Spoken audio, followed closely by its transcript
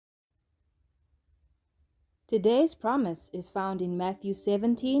Today's promise is found in Matthew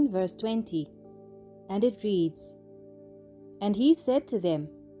 17, verse 20, and it reads, "And he said to them,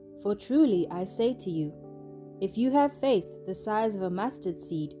 For truly I say to you, if you have faith the size of a mustard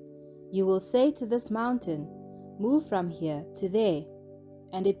seed, you will say to this mountain, Move from here to there,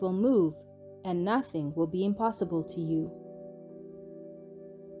 and it will move, and nothing will be impossible to you."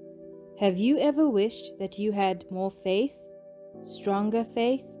 Have you ever wished that you had more faith, stronger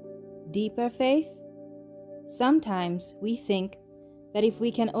faith, deeper faith? Sometimes we think that if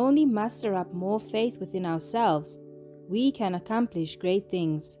we can only muster up more faith within ourselves, we can accomplish great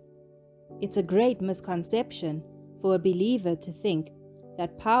things. It's a great misconception for a believer to think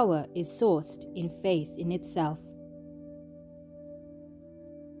that power is sourced in faith in itself.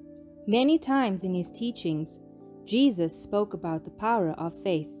 Many times in his teachings, Jesus spoke about the power of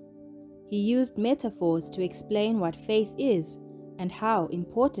faith. He used metaphors to explain what faith is and how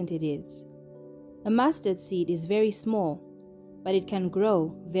important it is. A mustard seed is very small, but it can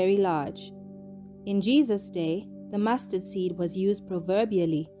grow very large. In Jesus' day, the mustard seed was used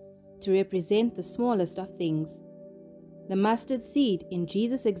proverbially to represent the smallest of things. The mustard seed in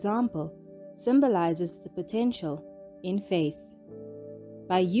Jesus' example symbolizes the potential in faith.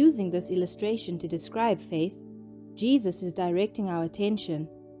 By using this illustration to describe faith, Jesus is directing our attention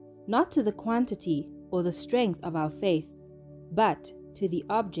not to the quantity or the strength of our faith, but to the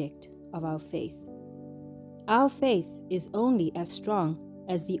object of our faith. Our faith is only as strong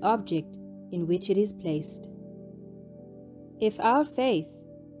as the object in which it is placed. If our faith,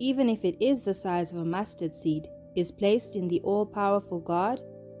 even if it is the size of a mustard seed, is placed in the all-powerful God,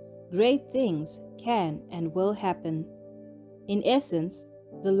 great things can and will happen. In essence,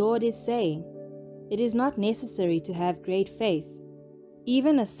 the Lord is saying, it is not necessary to have great faith.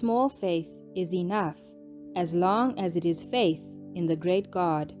 Even a small faith is enough, as long as it is faith in the great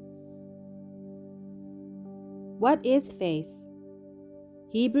God. What is faith?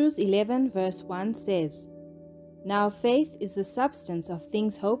 Hebrews 11 verse 1 says, "Now faith is the substance of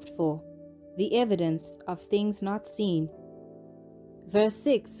things hoped for, the evidence of things not seen." Verse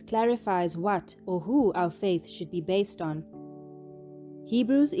 6 clarifies what or who our faith should be based on.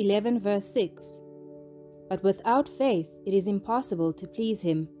 Hebrews 11 verse 6, "But without faith it is impossible to please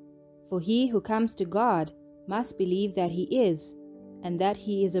him, for he who comes to God must believe that he is, and that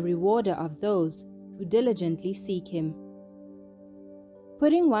he is a rewarder of those who diligently seek him."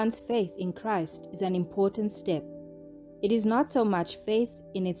 Putting one's faith in Christ is an important step. It is not so much faith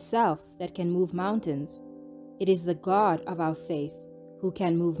in itself that can move mountains. It is the God of our faith who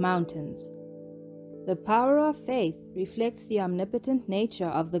can move mountains. The power of faith reflects the omnipotent nature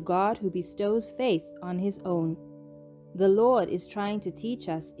of the God who bestows faith on his own. The Lord is trying to teach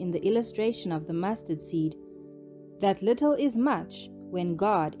us in the illustration of the mustard seed that little is much when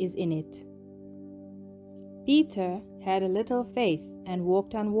God is in it. Peter had a little faith and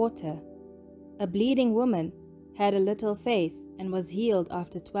walked on water. A bleeding woman had a little faith and was healed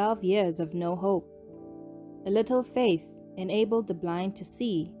after 12 years of no hope. A little faith enabled the blind to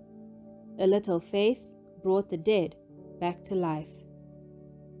see. A little faith brought the dead back to life.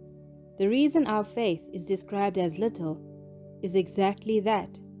 The reason our faith is described as little is exactly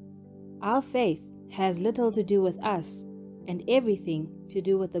that. Our faith has little to do with us and everything to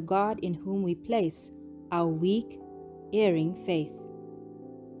do with the God in whom we place our weak, erring faith.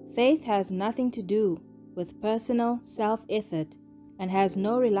 Faith has nothing to do with personal self-effort and has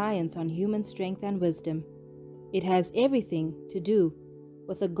no reliance on human strength and wisdom. It has everything to do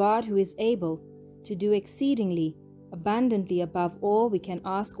with a God who is able to do exceedingly abundantly above all we can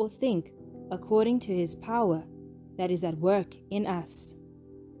ask or think, according to his power that is at work in us.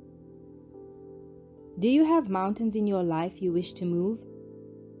 Do you have mountains in your life you wish to move?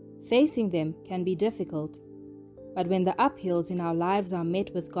 Facing them can be difficult, but when the uphills in our lives are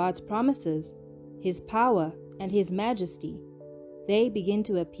met with God's promises, his power and his majesty, they begin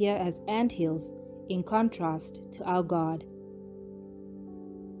to appear as anthills in contrast to our God.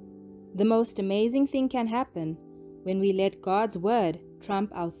 The most amazing thing can happen when we let God's word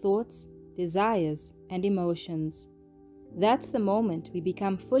trump our thoughts, desires, and emotions. That's the moment we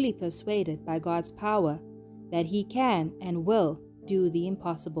become fully persuaded by God's power that he can and will do the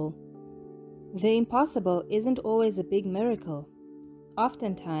impossible. The impossible isn't always a big miracle.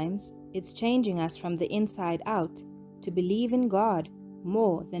 Oftentimes, it's changing us from the inside out to believe in God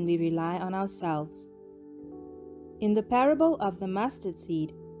more than we rely on ourselves. In the parable of the mustard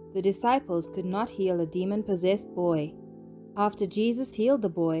seed, the disciples could not heal a demon-possessed boy. After Jesus healed the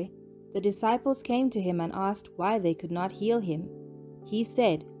boy, the disciples came to him and asked why they could not heal him. He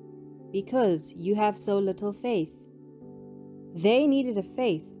said, "Because you have so little faith." They needed a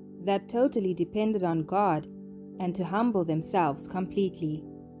faith that totally depended on God and to humble themselves completely.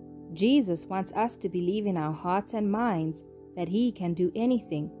 Jesus wants us to believe in our hearts and minds that He can do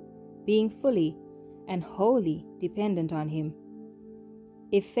anything, being fully and wholly dependent on Him.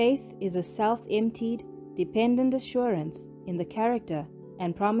 If faith is a self-emptied, dependent assurance in the character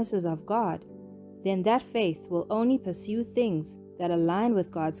and promises of God, then that faith will only pursue things that align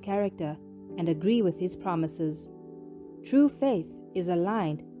with God's character and agree with His promises. True faith is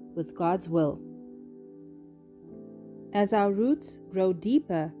aligned with God's will. As our roots grow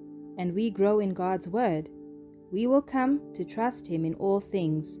deeper and we grow in God's Word, we will come to trust Him in all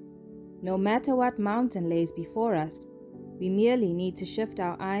things. No matter what mountain lays before us, we merely need to shift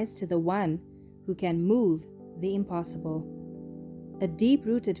our eyes to the One who can move the impossible. A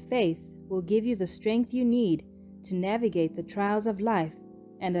deep-rooted faith will give you the strength you need to navigate the trials of life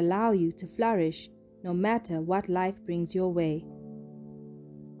and allow you to flourish no matter what life brings your way.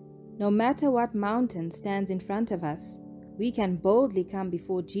 No matter what mountain stands in front of us, we can boldly come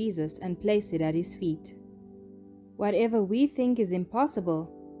before Jesus and place it at His feet. Whatever we think is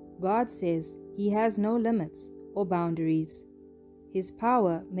impossible, God says He has no limits or boundaries. His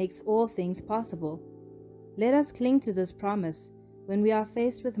power makes all things possible. Let us cling to this promise when we are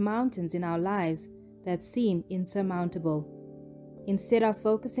faced with mountains in our lives that seem insurmountable. Instead of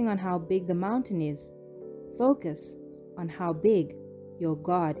focusing on how big the mountain is, focus on how big your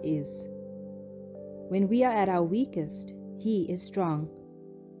God is. When we are at our weakest, He is strong.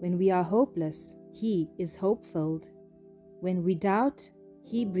 When we are hopeless, He is hope-filled. When we doubt,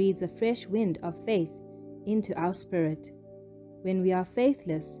 He breathes a fresh wind of faith into our spirit. When we are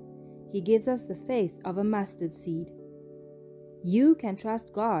faithless, He gives us the faith of a mustard seed. You can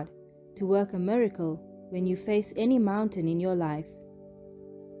trust God to work a miracle when you face any mountain in your life.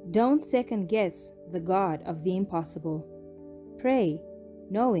 Don't second-guess the God of the impossible. Pray,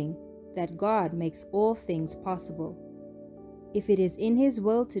 knowing that God makes all things possible. If it is in His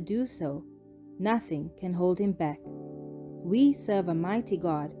will to do so, nothing can hold Him back. We serve a mighty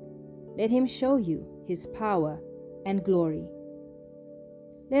God. Let Him show you His power and glory.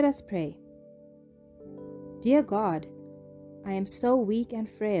 Let us pray. Dear God, I am so weak and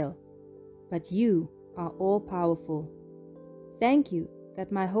frail, but You are all-powerful. Thank You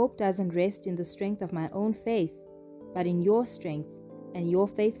that my hope doesn't rest in the strength of my own faith, but in Your strength and Your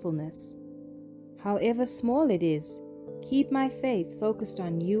faithfulness. However small it is, keep my faith focused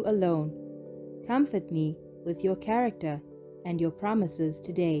on You alone. Comfort me with Your character and Your promises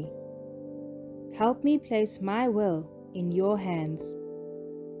today. Help me place my will in Your hands.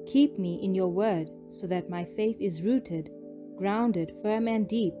 Keep me in Your word so that my faith is rooted, grounded firm and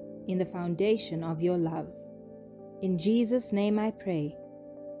deep in the foundation of Your love. In Jesus' name I pray.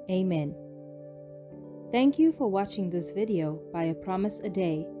 Amen. Thank you for watching this video by A Promise a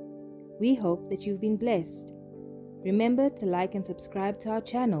Day. We hope that you've been blessed. Remember to like and subscribe to our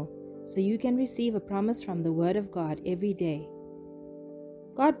channel so you can receive a promise from the Word of God every day.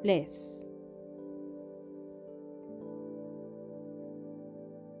 God bless.